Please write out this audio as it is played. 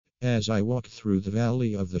As I walk through the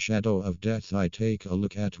valley of the shadow of death, I take a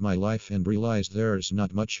look at my life and realize there's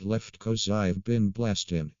not much left, 'cause I've been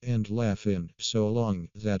blasting and laughing so long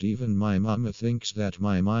that even my mama thinks that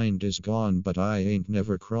my mind is gone. But I ain't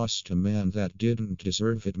never crossed a man that didn't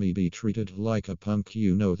deserve it. Me be treated like a punk,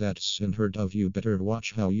 you know that's unheard of. You better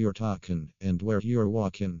watch how you're talking and where you're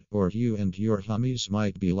walking, or you and your homies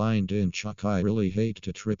might be lined in chalk. I really hate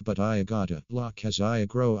to trip, but I gotta lock. As I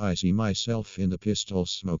grow, I see myself in the pistol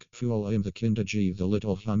smoke. Fool, I'm the kinda G the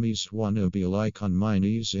little homies wanna be like, on my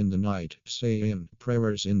knees in the night, saying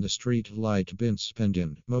prayers in the street light. Been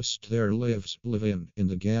spending most their lives living in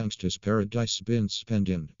the gangsta's paradise. Been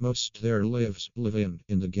spending most their lives living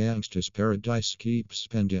in the gangsta's paradise. Keep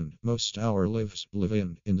spending most our lives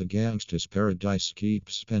living in the gangsta's paradise. Keep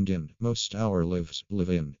spending most our lives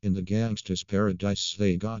living in the gangsta's paradise.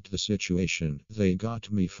 They got the situation, they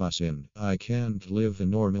got me fussing. I can't live a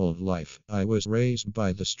normal life. I was raised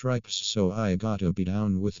by the stripes, so I gotta be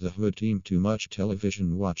down with the hood team. Too much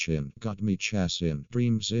television watching got me chasing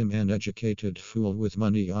dreams. I'm an educated fool with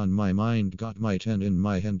money on my mind. Got my 10 in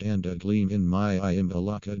my hand and a gleam in my eye. I'm a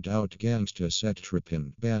locked out gangsta set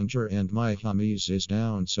tripping banger, and my homies is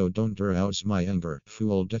down, so don't arouse my anger.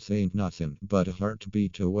 Fool, death ain't nothing but a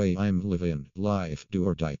heartbeat away. I'm living life, do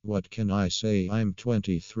or die. What can I say? I'm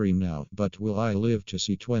 23 now, but will I live to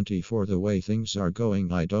see 24? The way things are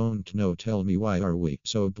going, I don't know. Tell me, why are we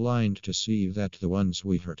so blind to see that the ones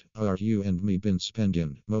we hurt are you and me? Been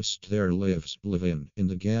spending most their lives living in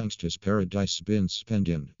the gangsta's paradise. Been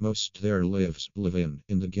spending most their lives living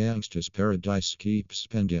in the gangsta's paradise. Keep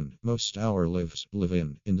spending most our lives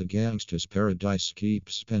living in the gangsta's paradise. Keep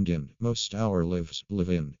spending most our lives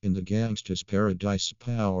living in the gangsta's paradise.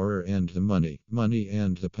 Power and the money, money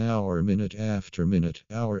and the power. Minute after minute,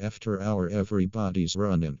 hour after hour, everybody's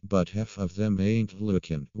running, but half of them ain't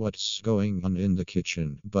looking what's going on in the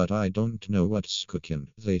kitchen. But I don't know what's cooking.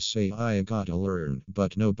 They say I gotta learn,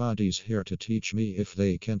 but nobody's here to teach me. If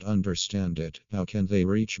they can't understand it, how can they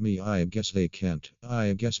reach me? I guess they can't,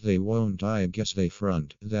 I guess they won't, I guess they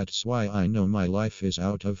front. That's why I know my life is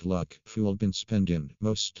out of luck. Fool, been spending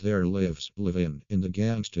most their lives living in the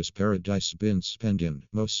gangsta's paradise. Been spending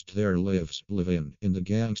most their lives living in the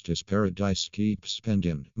gangsta's paradise. Keep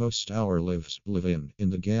spending most our lives living in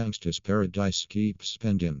the gangsta's paradise. Keep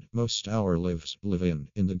spending most our lives living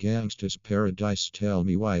in the gangsta's paradise. Tell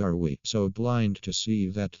me, why are we so blind to see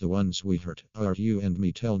that the ones we hurt are you and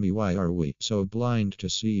me? Tell me, why are we so blind to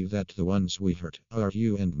see that the ones we hurt are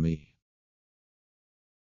you and me?